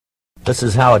This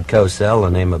is Howard Cosell. The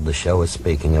name of the show is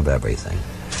Speaking of Everything.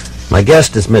 My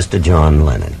guest is Mr. John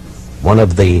Lennon, one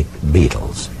of the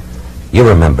Beatles. You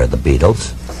remember the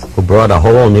Beatles, who brought a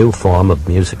whole new form of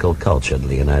musical culture to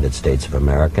the United States of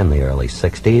America in the early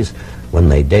 60s when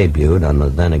they debuted on the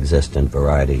then-existent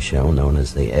variety show known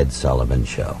as The Ed Sullivan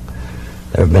Show.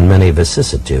 There have been many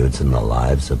vicissitudes in the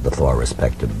lives of the four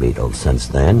respective Beatles since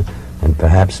then, and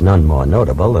perhaps none more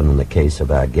notable than in the case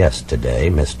of our guest today,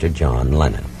 Mr. John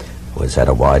Lennon, who has had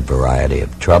a wide variety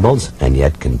of troubles and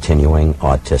yet continuing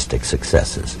artistic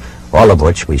successes, all of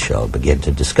which we shall begin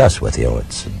to discuss with you.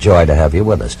 It's a joy to have you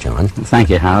with us, John. Thank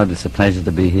you, Howard. It's a pleasure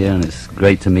to be here, and it's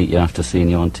great to meet you after seeing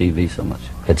you on TV so much.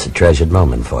 It's a treasured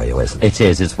moment for you, isn't it? It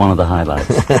is. It's one of the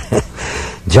highlights.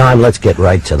 John, let's get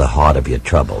right to the heart of your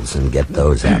troubles and get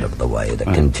those out of the way. The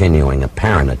continuing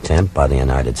apparent attempt by the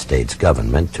United States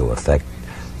government to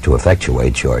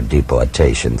effectuate your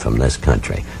deportation from this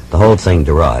country. The whole thing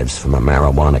derives from a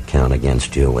marijuana count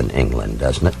against you in England,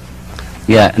 doesn't it?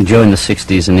 Yeah, and during the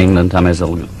 60s in England, I may as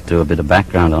well do a bit of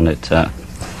background on it.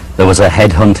 There was a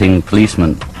headhunting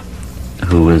policeman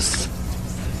who was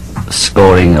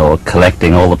scoring or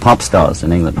collecting all the pop stars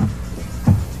in England.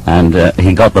 And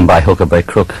he got them by hook or by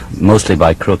crook, mostly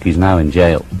by crook. He's now in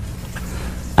jail.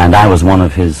 And I was one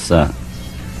of his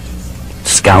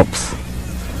scalps.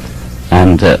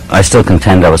 And I still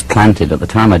contend I was planted. At the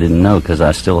time I didn't know, because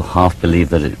I still half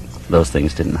believed that those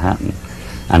things didn't happen.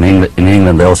 And in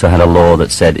England they also had a law that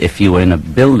said if you were in a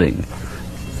building,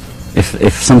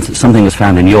 if something was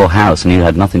found in your house and you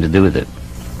had nothing to do with it,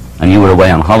 and you were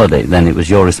away on holiday, then it was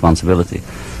your responsibility.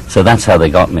 So that's how they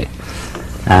got me.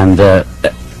 And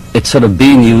it's sort of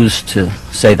being used to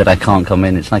say that I can't come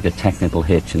in. It's like a technical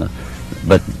hitch, you know.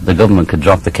 But the government could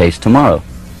drop the case tomorrow.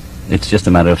 It's just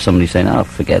a matter of somebody saying, oh,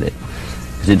 forget it.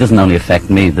 Because it doesn't only affect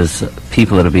me. There's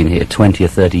people that have been here 20 or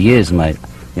 30 years, my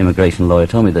immigration lawyer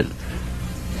told me, that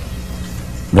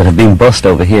have been bussed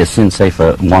over here since, say,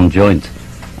 for one joint,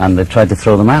 and they've tried to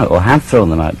throw them out, or have thrown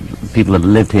them out. People that have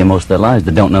lived here most of their lives,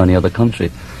 they don't know any other country.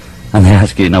 And they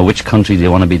ask you, which country do you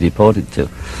want to be deported to?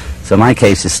 So my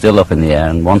case is still up in the air,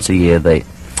 and once a year they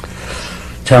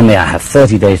tell me I have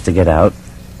 30 days to get out.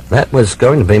 That was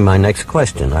going to be my next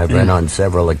question. I've read on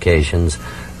several occasions,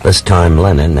 this time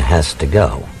Lennon has to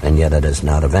go, and yet it has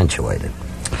not eventuated.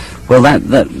 Well,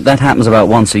 that happens about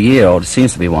once a year, or it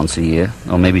seems to be once a year,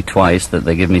 or maybe twice, that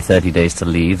they give me 30 days to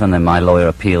leave, and then my lawyer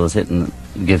appeals it and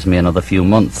gives me another few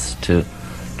months to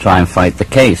try and fight the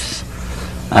case.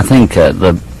 I think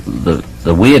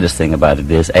the weirdest thing about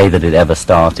it is, A, that it ever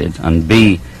started, and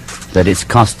B, that it's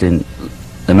costing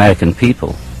the American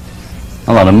people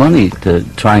a lot of money to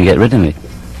try and get rid of me.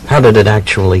 How did it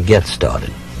actually get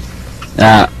started?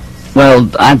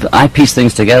 Well, I piece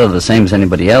things together the same as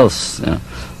anybody else,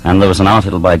 and there was an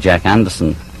article by Jack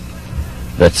Anderson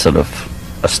that sort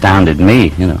of astounded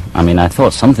me, I mean, I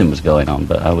thought something was going on,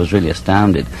 but I was really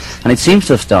astounded. And it seems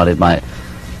to have started by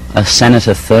a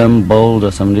Senator Thurmbold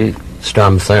or somebody.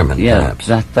 Strom Thurmond, perhaps.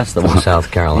 That's the From one.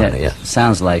 South Carolina, yeah.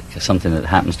 Sounds like something that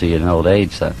happens to you in old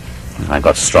age. So I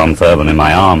got Strom Thurmond in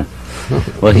my arm.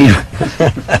 Well,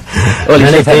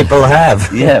 many people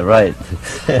have. Yeah, right.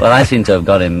 Well, I seem to have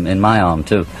got him in my arm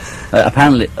too.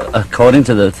 Apparently, according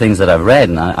to the things that I've read,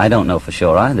 and I don't know for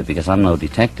sure either because I'm no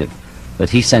detective, but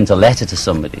he sent a letter to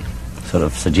somebody sort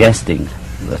of suggesting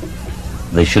that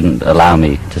they shouldn't allow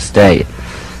me to stay.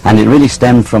 And it really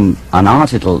stemmed from an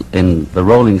article in the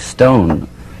Rolling Stone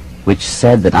which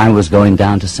said that I was going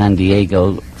down to San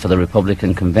Diego for the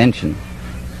Republican convention,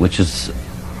 which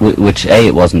A,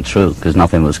 it wasn't true because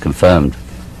nothing was confirmed.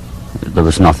 There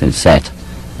was nothing set.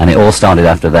 And it all started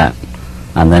after that.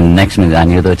 And then next minute I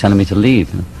knew they were telling me to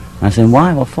leave. And I said,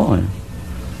 why? What for?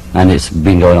 And it's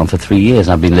been going on for 3 years.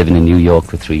 I've been living in New York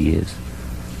for 3 years.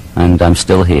 And I'm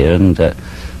still here, and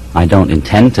I don't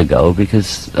intend to go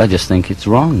because I just think it's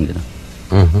wrong,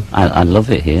 I love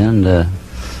it here, and they're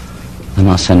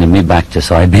not sending me back to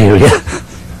Siberia.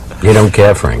 You don't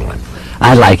care for England?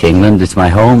 I like England. It's my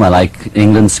home. I like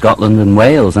England, Scotland, and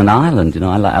Wales, and Ireland.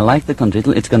 I like the country.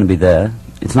 It's going to be there.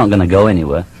 It's not going to go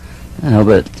anywhere.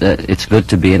 But it's good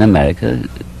to be in America.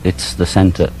 It's the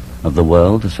center of the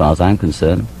world, as far as I'm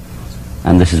concerned.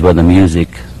 And this is where the music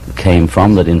came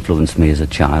from that influenced me as a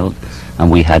child. And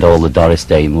we had all the Doris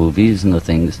Day movies and the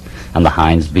things, and the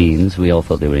Heinz Beans. We all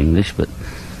thought they were English, but,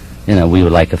 we were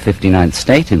like a 59th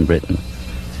state in Britain.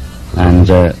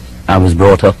 And I was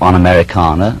brought up on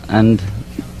Americana, and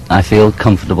I feel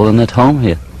comfortable and at home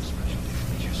here.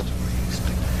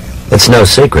 It's no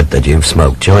secret that you've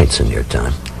smoked joints in your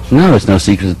time. No, it's no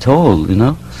secret at all,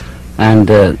 And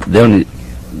the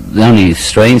only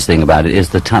strange thing about it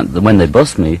is when they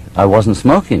bust me, I wasn't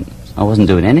smoking. I wasn't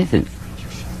doing anything.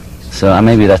 So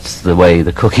maybe that's the way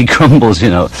the cookie crumbles,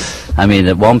 you know. I mean,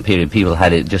 at one period, people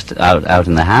had it just out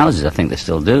in the houses. I think they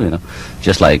still do, you know,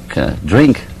 just like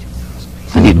drink.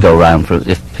 And you'd go around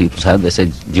if people's house. They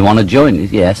said, "Do you want to join?"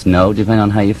 Yes, no, depending on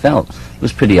how you felt. It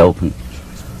was pretty open.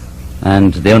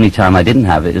 And the only time I didn't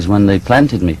have it is when they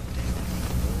planted me.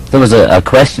 There was a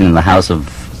question in the House of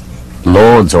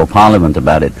Lords or Parliament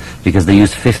about it, because they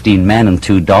used 15 men and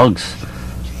 2 dogs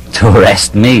to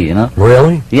arrest me, you know.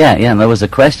 Really? Yeah, and there was a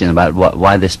question about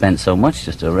why they spent so much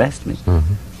just to arrest me.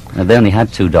 They only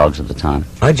had 2 dogs at the time.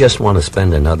 I just want to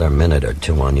spend another minute or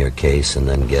two on your case and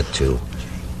then get to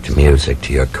music,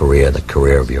 to your career, the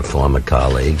career of your former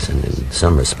colleagues, and in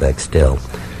some respects still.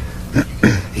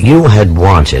 You had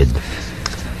wanted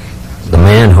the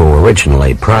man who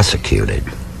originally prosecuted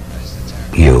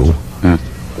you,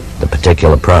 the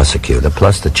particular prosecutor,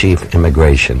 plus the chief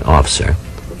immigration officer,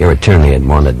 your attorney had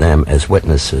wanted them as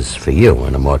witnesses for you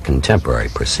in a more contemporary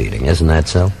proceeding. Isn't that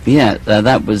so? Yeah,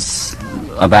 that was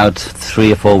about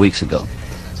 3 or 4 weeks ago.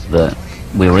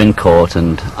 We were in court,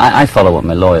 and I follow what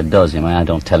my lawyer does. You know, I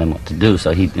don't tell him what to do,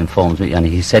 so he informs me. And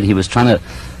he said he was trying to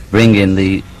bring in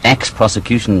the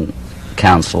ex-prosecution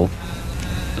counsel,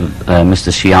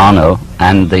 Mr. Sciano,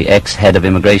 and the ex-head of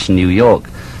immigration New York,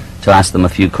 to ask them a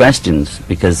few questions,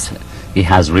 because he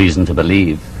has reason to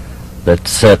believe that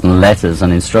certain letters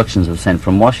and instructions were sent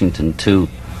from Washington to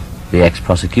the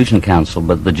ex-prosecution counsel,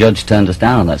 but the judge turned us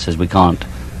down on that, says we can't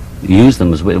use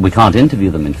them, we can't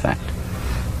interview them, in fact.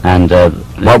 And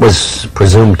what was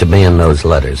presumed to be in those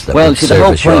letters that would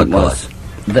serve as your cause?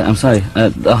 I'm sorry,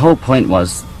 the whole point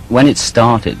was, when it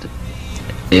started,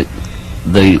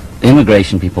 the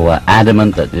immigration people were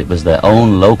adamant that it was their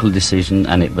own local decision,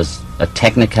 and it was a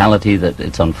technicality, that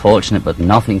it's unfortunate, but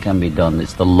nothing can be done,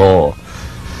 it's the law.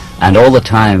 And all the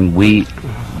time we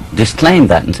disclaimed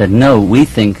that and said, no, we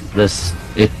think the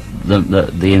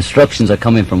instructions are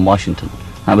coming from Washington.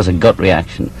 That was a gut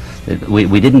reaction.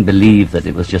 We didn't believe that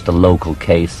it was just a local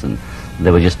case and they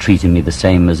were just treating me the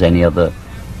same as any other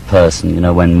person, you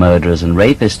know, when murderers and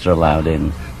rapists are allowed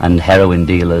in, and heroin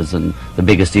dealers, and the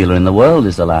biggest dealer in the world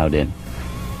is allowed in,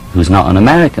 who's not an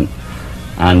American.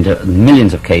 And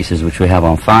millions of cases which we have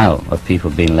on file of people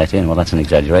being let in. Well, that's an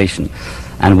exaggeration.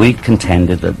 And we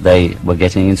contended that they were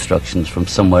getting instructions from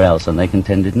somewhere else, and they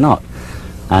contended not.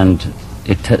 And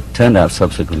it turned out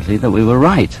subsequently that we were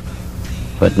right.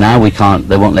 But now we can't,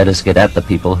 they won't let us get at the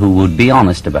people who would be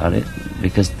honest about it,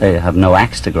 because they have no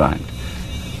axe to grind.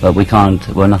 But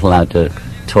we're not allowed to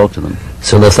talk to them.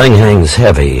 So the thing hangs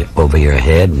heavy over your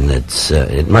head, and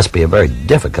it must be a very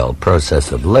difficult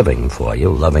process of living for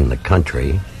you, loving the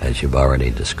country, as you've already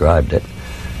described it,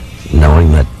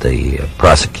 knowing that the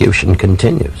prosecution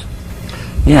continues.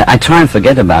 Yeah, I try and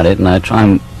forget about it, and I try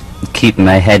and keep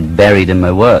my head buried in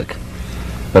my work.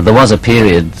 But there was a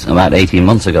period about 18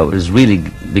 months ago, it was really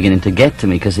beginning to get to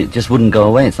me, because it just wouldn't go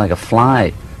away. It's like a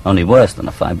fly, only worse than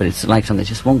a fly, but it's like something that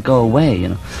just won't go away, you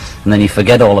know. And then you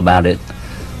forget all about it,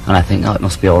 and I think, oh, it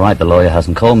must be all right, the lawyer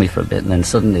hasn't called me for a bit. And then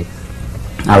suddenly,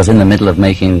 I was in the middle of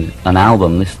making an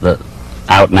album,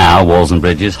 out now, Walls and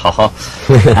Bridges, haha.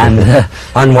 And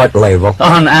on what label?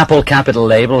 On Apple Capital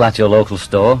label at your local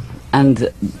store.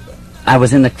 And I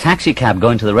was in the taxi cab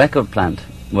going to the record plant,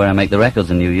 where I make the records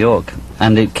in New York,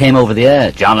 and it came over the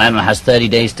air, John Lennon has 30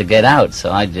 days to get out.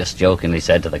 So I just jokingly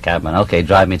said to the cabman, okay,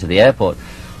 drive me to the airport,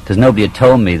 because nobody had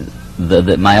told me,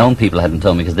 that my own people hadn't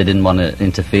told me, because they didn't want to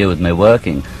interfere with my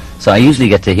working. So I usually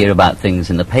get to hear about things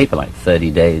in the paper, like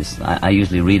 30 days. I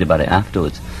usually read about it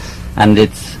afterwards. And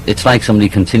it's like somebody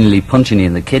continually punching you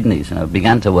in the kidneys. You know, it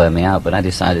began to wear me out, but I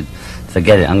decided,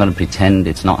 forget it, I'm going to pretend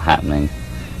it's not happening.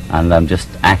 And I'm just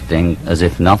acting as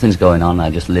if nothing's going on. I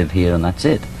just live here and that's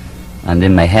it. And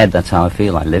in my head, that's how I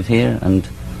feel. I live here, and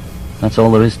that's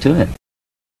all there is to it.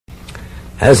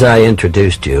 As I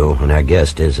introduced you, and our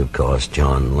guest is, of course,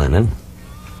 John Lennon,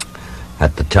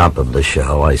 at the top of the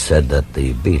show, I said that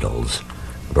the Beatles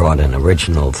brought an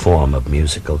original form of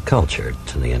musical culture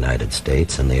to the United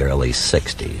States in the early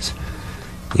 60s.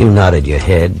 You nodded your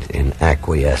head in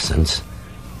acquiescence.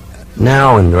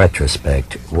 Now, in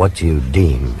retrospect, what do you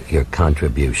deem your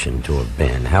contribution to have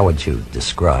been? How would you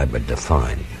describe or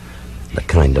define the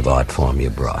kind of art form you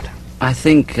brought? I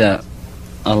think,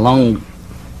 along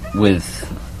with,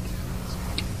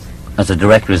 as a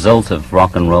direct result of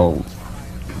rock and roll,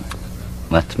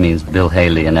 that means Bill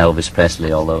Haley and Elvis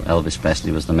Presley, although Elvis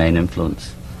Presley was the main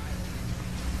influence.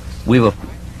 People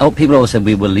always said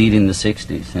we were leading the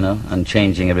 60s, you know, and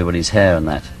changing everybody's hair and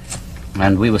that.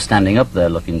 And we were standing up there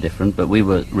looking different, but we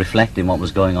were reflecting what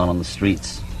was going on the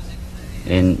streets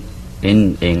in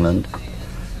England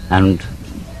and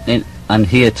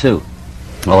here too.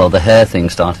 Well, the hair thing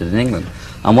started in England.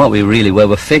 And what we really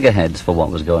were figureheads for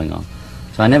what was going on.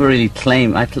 So I never really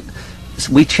claimed...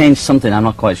 we changed something, I'm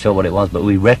not quite sure what it was, but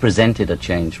we represented a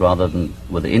change rather than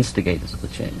were the instigators of the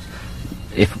change.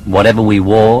 If whatever we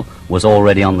wore was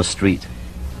already on the street,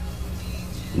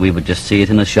 we would just see it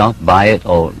in a shop, buy it,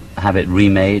 or have it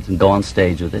remade and go on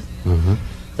stage with it. Mm-hmm.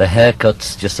 The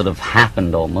haircuts just sort of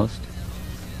happened almost.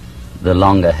 The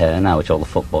longer hair now, which all the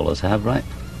footballers have, right?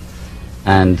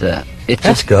 And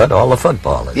That's good, all the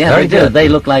footballers. Yeah, Very they do. good. They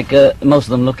look like, most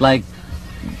of them look like,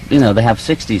 you know, they have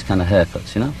 60s kind of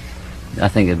haircuts, you know? I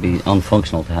think it'd be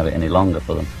unfunctional to have it any longer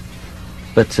for them.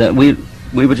 But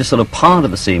we were just sort of part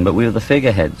of the scene, but we were the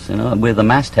figureheads, you know? We're the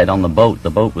masthead on the boat. The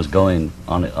boat was going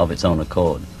on it of its own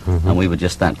accord, and we were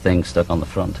just that thing stuck on the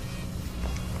front.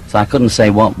 So I couldn't say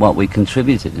what we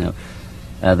contributed, you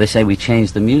know? They say we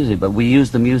changed the music, but we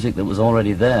used the music that was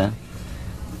already there.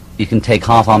 You can take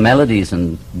half our melodies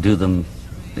and do them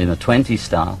in a 20s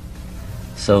style.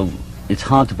 So it's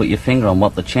hard to put your finger on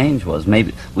what the change was.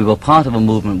 Maybe we were part of a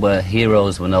movement where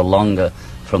heroes were no longer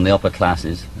from the upper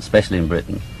classes, especially in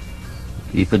Britain.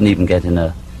 You couldn't even get in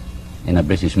a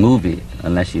British movie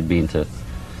unless you'd been to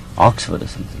Oxford or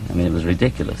something. I mean, it was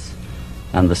ridiculous.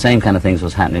 And the same kind of things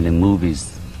was happening in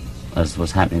movies as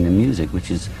was happening in music, which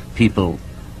is people,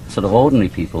 sort of ordinary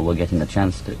people, were getting a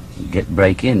chance to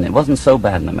break in. It wasn't so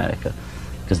bad in America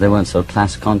because they weren't so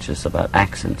class conscious about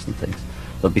accents and things.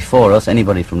 But before us,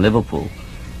 anybody from Liverpool,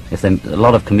 a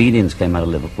lot of comedians came out of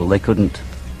Liverpool,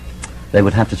 they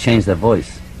would have to change their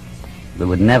voice. They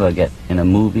would never get in a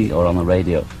movie or on the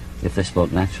radio if they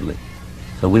spoke naturally.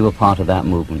 So we were part of that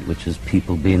movement, which was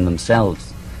people being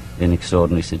themselves in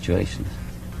extraordinary situations.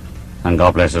 And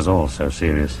God bless us all, so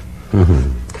serious.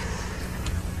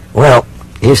 Well,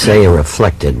 you say you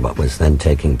reflected what was then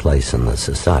taking place in the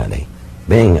society.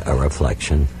 Being a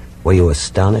reflection, were you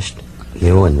astonished,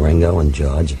 you and Ringo and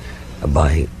George,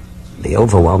 by the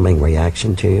overwhelming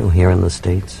reaction to you here in the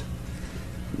States?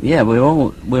 Yeah, we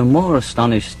were more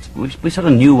astonished. We sort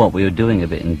of knew what we were doing a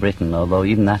bit in Britain, although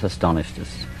even that astonished us.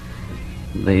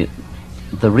 The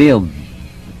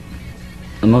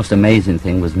most amazing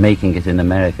thing was making it in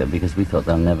America, because we thought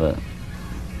they'll never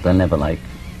like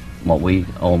what we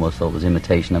almost thought was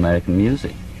imitation American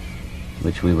music,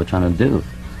 which we were trying to do.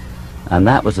 And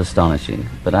that was astonishing.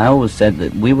 But I always said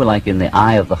that we were like in the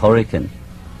eye of the hurricane.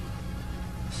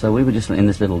 So we were just in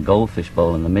this little goldfish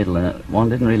bowl in the middle, and one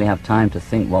didn't really have time to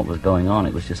think what was going on.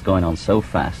 It was just going on so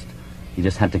fast. You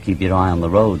just had to keep your eye on the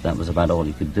road. That was about all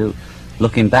you could do.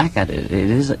 Looking back at it,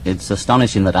 it's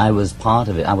astonishing that I was part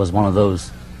of it. I was one of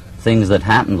those things that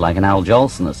happened, like an Al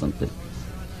Jolson or something.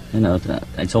 You know,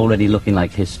 it's already looking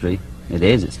like history. It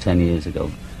is. It's 10 years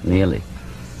ago, nearly.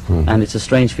 And it's a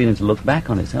strange feeling to look back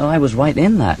on it. Oh, I was right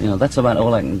in that. You know, that's about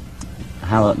all I can,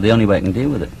 the only way I can deal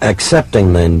with it.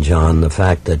 Accepting then, John, the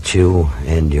fact that you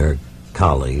and your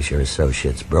colleagues, your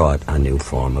associates, brought a new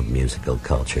form of musical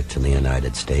culture to the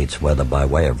United States, whether by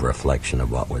way of reflection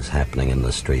of what was happening in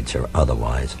the streets or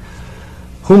otherwise,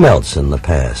 whom else in the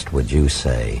past would you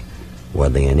say were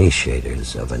the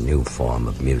initiators of a new form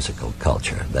of musical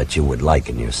culture that you would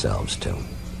liken yourselves to?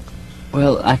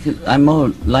 Well, I'm more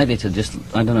likely to just,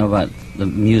 I don't know about the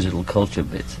musical culture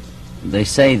bit. They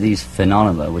say these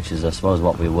phenomena, which is I suppose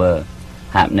what we were,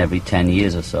 happen every 10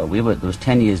 years or so. There was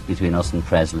 10 years between us and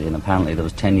Presley, and apparently there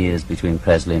was 10 years between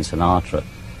Presley and Sinatra.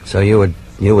 So you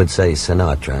would say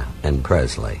Sinatra and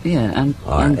Presley? Yeah, and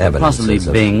evidences possibly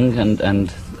of Bing,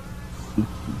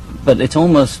 but it's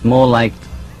almost more like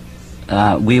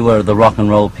we were the rock and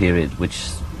roll period,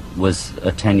 which was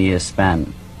a 10-year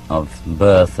span of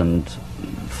birth and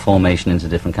formation into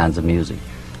different kinds of music.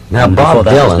 Now, and Bob before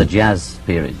that Dylan, was the jazz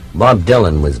period. Bob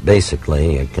Dylan was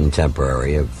basically a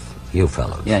contemporary of you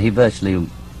fellows. Yeah, he virtually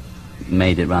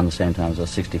made it around the same time as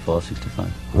us, 64,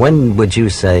 65. When would you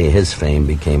say his fame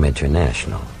became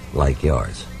international, like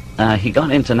yours? He got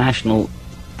international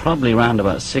probably around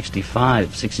about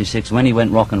 65, 66, when he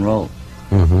went rock and roll.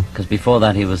 Because before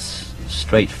that he was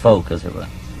straight folk, as it were.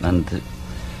 And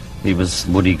he was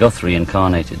Woody Guthrie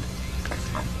incarnated.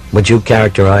 Would you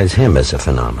characterize him as a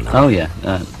phenomenon? Oh, yeah.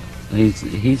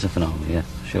 He's a phenomenon, yeah,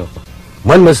 sure.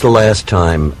 When was the last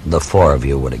time the four of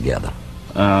you were together?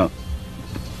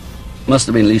 Must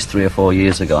have been at least 3 or 4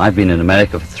 years ago. I've been in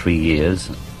America for 3 years.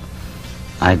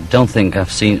 I don't think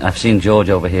I've seen George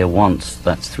over here once.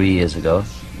 That's 3 years ago.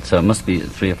 So it must be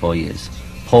 3 or 4 years.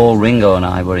 Paul, Ringo and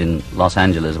I were in Los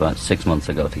Angeles about 6 months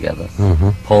ago together.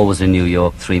 Paul was in New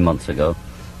York 3 months ago.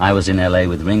 I was in LA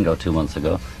with Ringo 2 months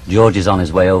ago. George is on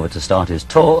his way over to start his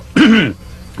tour.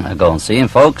 I'll go and see him,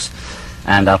 folks.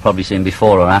 And I'll probably see him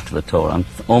before or after the tour. I'm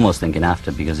almost thinking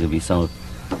after, because he'll be so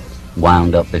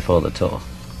wound up before the tour.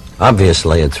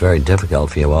 Obviously, it's very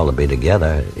difficult for you all to be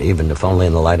together, even if only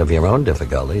in the light of your own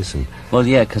difficulties and Well,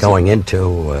 yeah, because going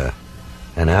into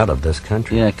and out of this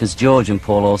country. yeah, because George and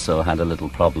Paul also had a little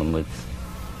problem with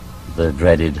the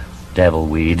dreaded devil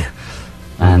weed,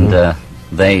 and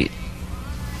they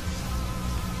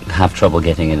have trouble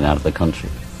getting in and out of the country.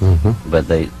 But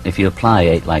if you apply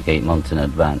 8 months in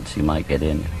advance, you might get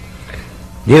in.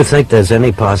 Do you think there's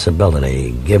any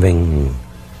possibility, giving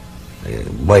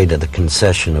way to the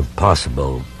concession of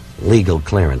possible legal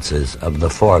clearances, of the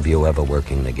four of you ever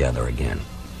working together again?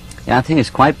 Yeah, I think it's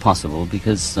quite possible,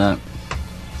 because there'd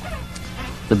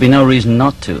be no reason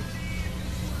not to.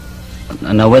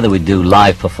 Now, whether we do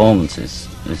live performances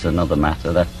is another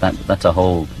matter. That's a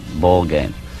whole ball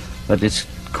game. But it's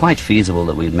quite feasible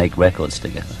that we'd make records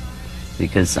together,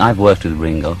 because I've worked with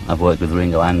Ringo. I've worked with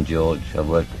Ringo and George.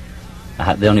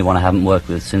 The only one I haven't worked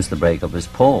with since the breakup is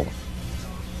Paul.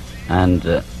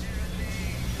 And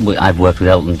I've worked with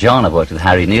Elton John. I've worked with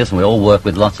Harry Nilsson. We all work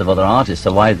with lots of other artists.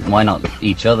 So why not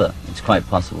each other? It's quite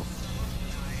possible.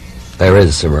 There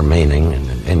is a remaining and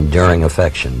enduring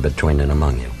affection between and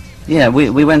among you. Yeah,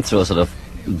 we went through a sort of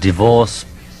divorce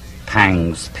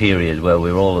pangs period where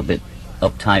we were all a bit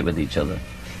uptight with each other.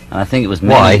 And I think it was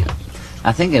mainly... Why?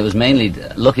 I think it was mainly,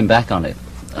 looking back on it,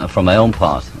 from my own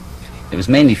part, it was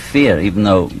mainly fear, even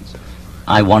though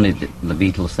I wanted the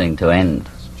Beatles thing to end.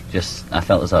 I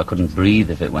felt as though I couldn't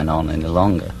breathe if it went on any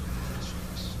longer.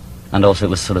 And also it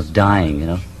was sort of dying, you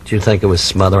know. Do you think it was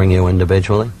smothering you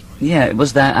individually? Yeah, it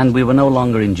was that, and we were no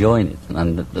longer enjoying it.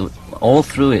 And all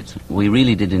through it, we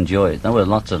really did enjoy it. There were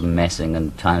lots of messing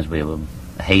and times we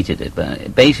hated it,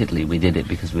 but basically we did it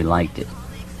because we liked it.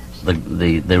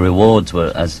 The rewards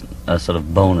were as a sort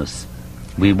of bonus.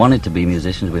 We wanted to be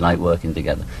musicians, we liked working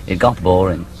together. It got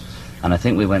boring, and I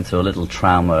think we went through a little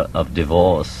trauma of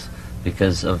divorce,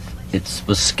 because it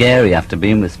was scary after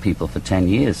being with people for 10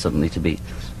 years suddenly to be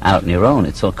out on your own.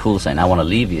 It's so cool saying, I want to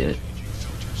leave you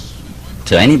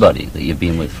to anybody that you've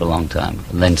been with for a long time,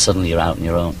 and then suddenly you're out on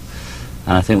your own.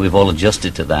 And I think we've all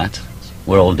adjusted to that.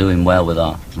 We're all doing well with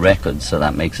our records, so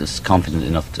that makes us confident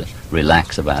enough to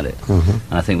relax about it. And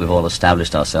I think we've all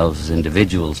established ourselves as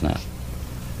individuals now.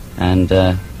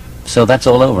 And so that's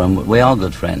all over, and we are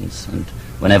good friends. And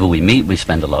whenever we meet, we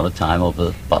spend a lot of time over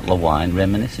a bottle of wine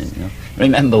reminiscing, you know.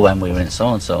 Remember when we were in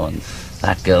so-and-so and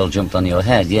that girl jumped on your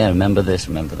head? Yeah, remember this,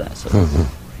 remember that. So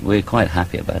we're quite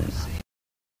happy about it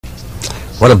now.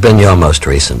 What have been your most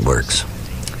recent works?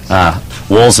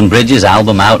 Walls and Bridges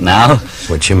album out now.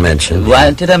 Which you mentioned.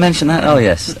 Well, did I mention that? Oh,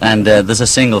 yes. And there's a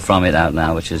single from it out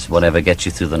now, which is Whatever Gets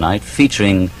You Through the Night,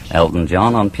 featuring Elton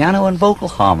John on piano and vocal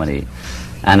harmony.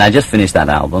 And I just finished that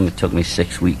album. It took me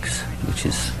 6 weeks, which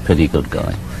is pretty good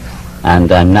going.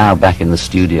 And I'm now back in the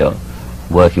studio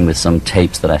working with some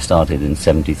tapes that I started in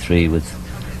 '73 with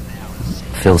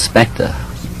Phil Spector.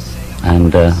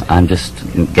 And I'm just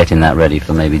getting that ready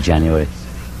for maybe January.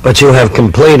 But you have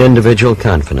complete individual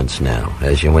confidence now,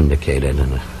 as you indicated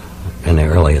in the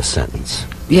earliest sentence.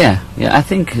 Yeah, I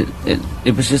think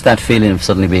it was just that feeling of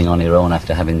suddenly being on your own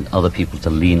after having other people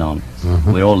to lean on.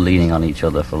 We're all leaning on each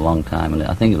other for a long time, and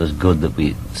I think it was good that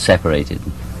we separated,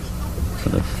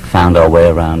 sort of found our way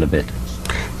around a bit.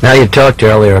 Now, you talked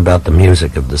earlier about the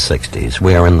music of the 60s.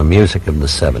 We are in the music of the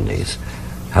 70s.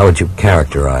 How would you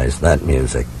characterize that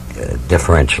music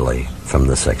differentially from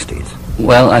the 60s?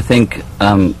 Well, I think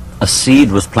a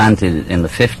seed was planted in the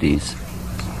 50s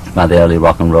by the early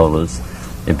rock and rollers.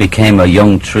 It became a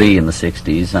young tree in the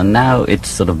 60s, and now it's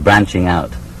sort of branching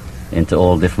out into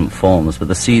all different forms, but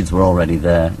the seeds were already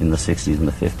there in the 60s and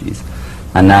the 50s.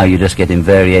 And now you're just getting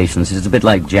variations. It's a bit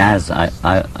like jazz.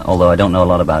 Although I don't know a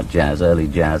lot about jazz, early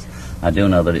jazz, I do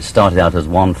know that it started out as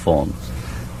one form.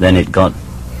 Then it got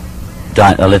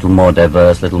a little more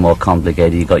diverse, a little more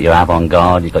complicated. You got your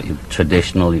avant-garde, you got your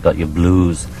traditional, you got your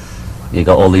blues, you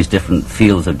got all these different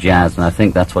fields of jazz, and I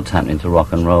think that's what's happening to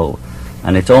rock and roll.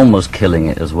 And it's almost killing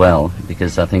it as well,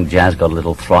 because I think jazz got a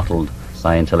little throttled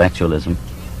by intellectualism.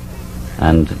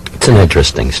 And it's an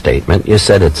interesting statement. You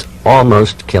said it's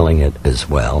almost killing it as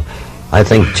well. I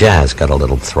think jazz got a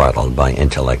little throttled by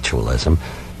intellectualism.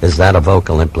 Is that a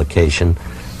vocal implication,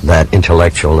 that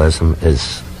intellectualism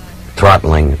is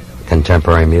throttling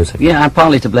contemporary music? Yeah, I'm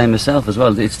partly to blame myself as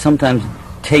well. It's sometimes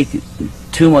take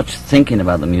too much thinking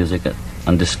about the music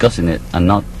and discussing it and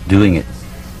not doing it.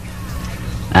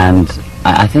 And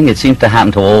I think it seems to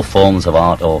happen to all forms of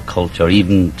art or culture,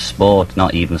 even sport,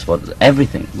 not even sport,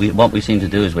 everything. What we seem to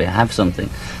do is we have something,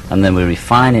 and then we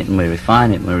refine it, and we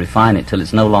refine it, and we refine it, till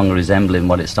it's no longer resembling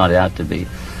what it started out to be.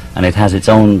 And it has its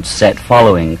own set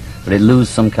following, but it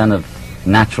loses some kind of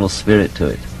natural spirit to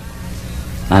it.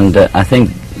 And I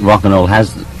think rock and roll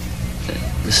has,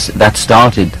 that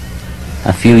started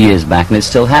a few years back, and it's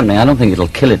still happening. I don't think it'll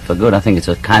kill it for good. I think it's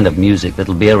a kind of music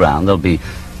that'll be around. There'll be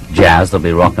jazz, there'll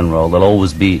be rock and roll, there'll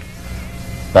always be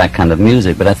that kind of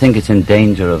music, but I think it's in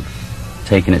danger of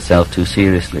taking itself too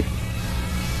seriously.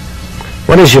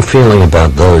 What is your feeling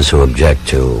about those who object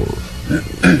to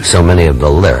so many of the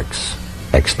lyrics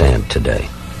extant today?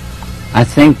 I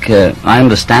think I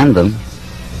understand them,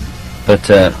 but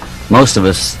most of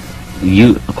us,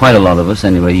 quite a lot of us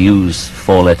anyway, use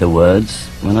four-letter words.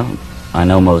 You know, I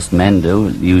know most men do.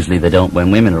 Usually they don't when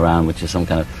women are around, which is some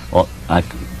kind of, well,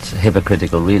 it's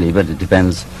hypocritical really, but it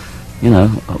depends, you know,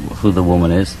 who the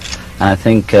woman is. And I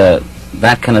think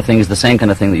that kind of thing is the same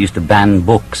kind of thing that used to ban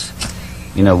books.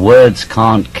 You know, words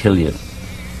can't kill you.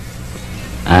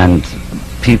 And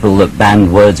people that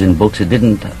banned words in books, it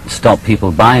didn't stop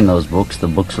people buying those books. The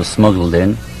books were smuggled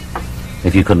in.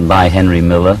 If you couldn't buy Henry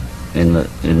Miller in the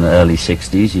early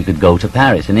 60s, you could go to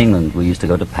Paris. In England, we used to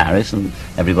go to Paris, and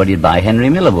everybody would buy Henry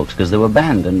Miller books because they were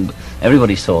banned, and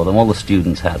everybody saw them. All the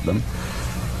students had them.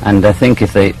 And I think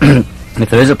if they, if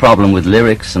there is a problem with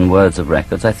lyrics and words of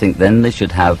records, I think then they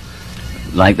should have,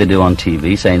 like they do on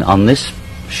TV, saying on this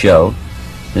show,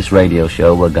 this radio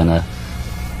show, we're going to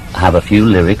have a few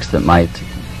lyrics that might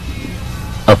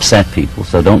upset people,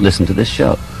 so don't listen to this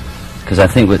show. Because I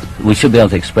think we should be able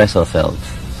to express ourselves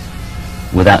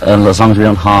without, as long as we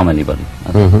don't harm anybody.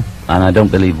 And I don't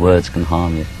believe words can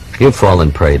harm you. You've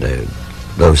fallen prey to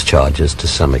those charges to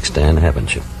some extent,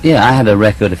 haven't you? Yeah, I had a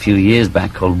record a few years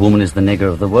back called Woman is the Nigger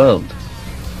of the World.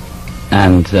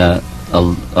 And a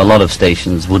lot of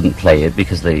stations wouldn't play it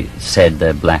because they said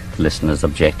their black listeners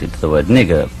objected to the word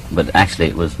nigger, but actually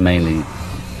it was mainly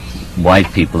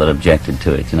white people that objected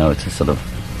to it. You know, it's a sort of,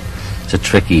 it's a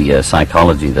tricky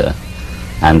psychology there.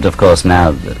 And of course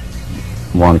now that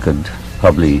one could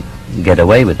probably get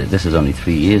away with it. This is only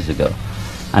 3 years ago.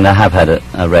 And I have had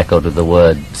a record with the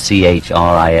word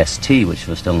C-H-R-I-S-T, which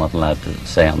we're still not allowed to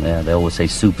say on there. They always say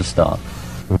superstar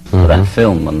for that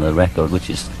film on the record, which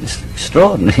is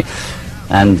extraordinary.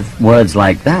 And words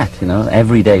like that, you know,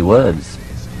 everyday words.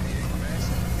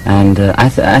 And I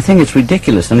think it's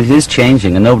ridiculous, and it is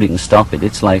changing, and nobody can stop it.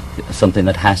 It's like something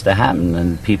that has to happen,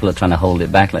 and people are trying to hold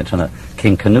it back, like trying to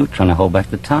King Canute, trying to hold back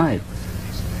the tide.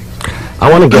 I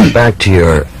want to get back to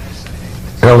your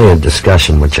earlier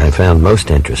discussion, which I found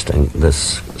most interesting,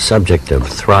 this subject of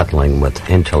throttling with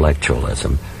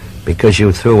intellectualism, because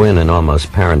you threw in an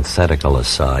almost parenthetical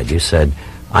aside. You said,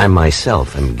 I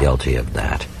myself am guilty of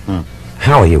that.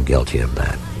 How are you guilty of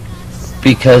that?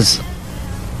 Because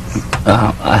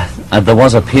there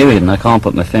was a period, and I can't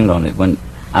put my finger on it, when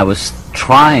I was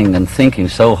trying and thinking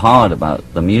so hard about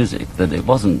the music that it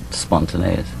wasn't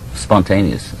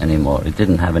spontaneous anymore. It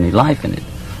didn't have any life in it.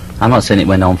 I'm not saying it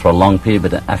went on for a long period,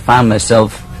 but I found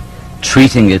myself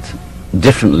treating it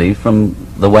differently from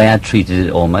the way I treated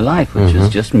it all my life, which was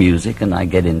just music, and I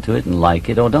get into it and like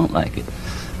it or don't like it.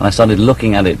 And I started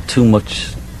looking at it too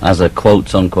much as a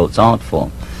quotes unquotes art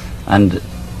form, and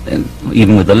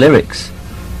even with the lyrics,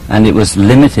 and it was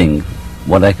limiting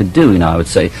what I could do. You know, I would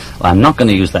say, well, I'm not going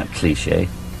to use that cliche.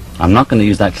 I'm not going to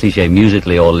use that cliche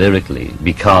musically or lyrically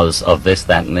because of this,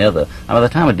 that, and the other. And by the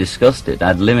time I discussed it,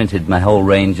 I'd limited my whole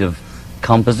range of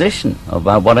composition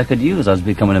about what I could use. I was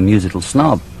becoming a musical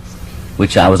snob,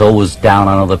 which I was always down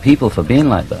on other people for being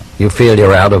like that. You feel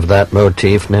you're out of that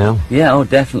motif now? Yeah, oh,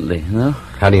 definitely. You know?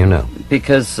 How do you know?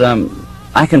 Because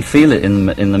I can feel it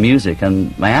in the music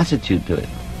and my attitude to it.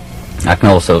 I can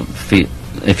also feel,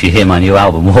 if you hear my new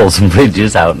album, Walls and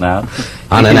Bridges, out now.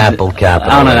 On an Apple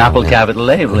Capital on an label, Apple Capital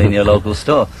label in your local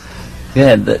store.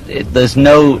 Yeah, there's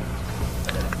no...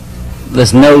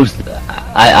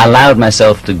 I allowed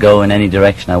myself to go in any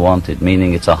direction I wanted,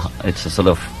 meaning it's a sort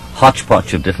of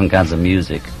hodgepodge of different kinds of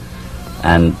music.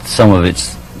 And some of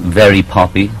it's very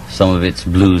poppy, some of it's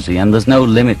bluesy, and there's no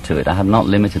limit to it. I have not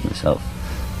limited myself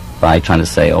by trying to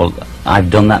say, oh, I've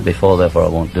done that before, therefore I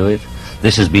won't do it.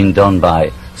 This has been done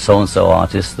by so-and-so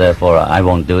artist, therefore I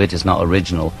won't do it. It's not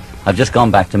original. I've just gone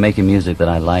back to making music that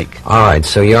I like. All right,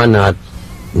 so you're not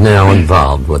now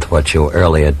involved with what you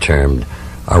earlier termed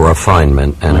a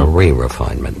refinement and a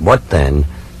re-refinement. What then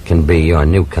can be your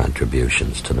new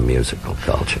contributions to the musical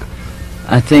culture?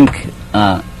 I think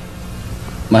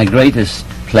my greatest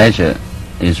pleasure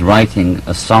is writing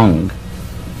a song,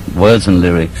 words and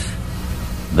lyrics,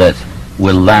 that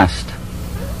will last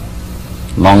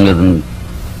longer than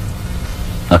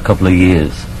a couple of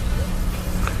years.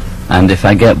 And if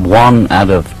I get 1 out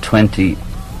of 20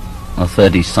 or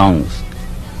 30 songs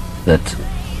that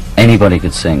anybody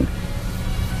could sing,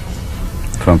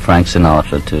 from Frank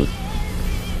Sinatra to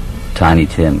Tiny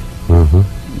Tim,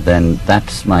 then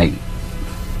that's my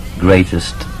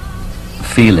greatest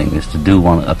feeling, is to do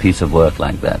a piece of work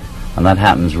like that. And that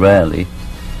happens rarely.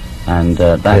 And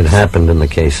it happened in the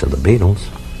case of the Beatles.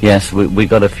 Yes, we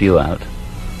got a few out.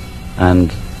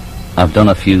 And I've done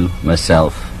a few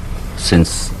myself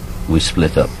since we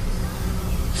split up.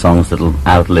 Songs that'll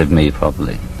outlive me,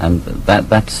 probably. And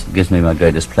that gives me my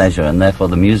greatest pleasure, and therefore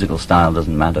the musical style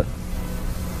doesn't matter.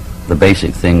 The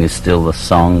basic thing is still the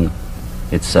song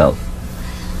itself.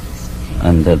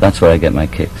 And that's where I get my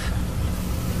kicks.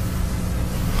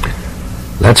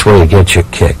 That's where you get your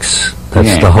kicks.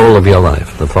 That's the whole of your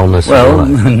life, the fullness of your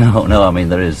life. Well, no, I mean,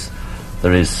 there is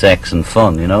sex and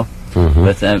fun, you know? Mm-hmm.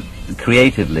 But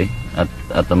creatively,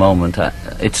 at the moment,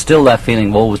 it's still that feeling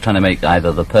of always trying to make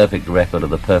either the perfect record or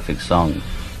the perfect song.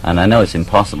 And I know it's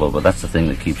impossible, but that's the thing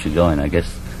that keeps you going. I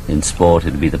guess in sport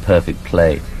it'd be the perfect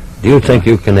play. Do you think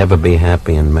you can ever be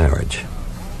happy in marriage?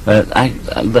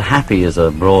 The happy is a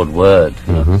broad word.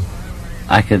 You know?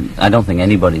 Mm-hmm. I don't think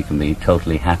anybody can be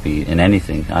totally happy in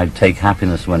anything. I take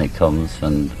happiness when it comes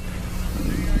and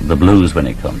the blues when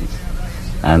it comes.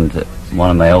 And one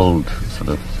of my old sort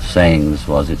of sayings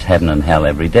was, it's heaven and hell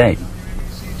every day.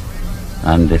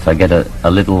 And if I get a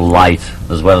little light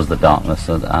as well as the darkness,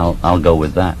 I'll go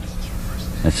with that.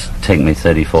 It's taken me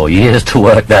 34 years to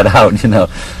work that out, you know.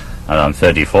 And I'm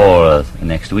 34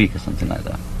 next week or something like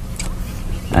that.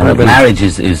 And marriage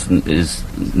is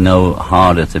no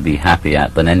harder to be happy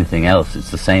at than anything else.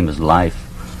 It's the same as life.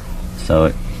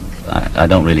 So I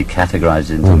don't really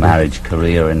categorize it into marriage,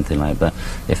 career, or anything like that.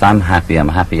 If I'm happy, I'm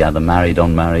happy, either married,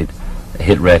 unmarried,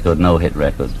 hit record, no hit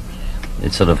record.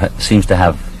 It sort of seems to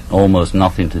have almost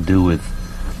nothing to do with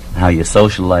how your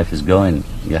social life is going,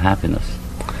 your happiness.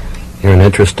 You're an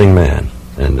interesting man,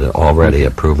 and already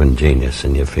a proven genius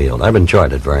in your field. I've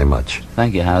enjoyed it very much.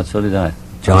 Thank you, Howard. So did I.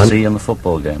 John? I'll see you in the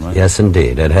football game, right? Yes,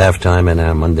 indeed, at halftime in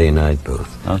our Monday night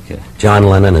booth. Okay. John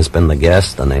Lennon has been the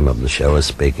guest. The name of the show is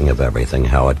Speaking of Everything.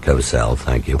 Howard Cosell,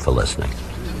 thank you for listening.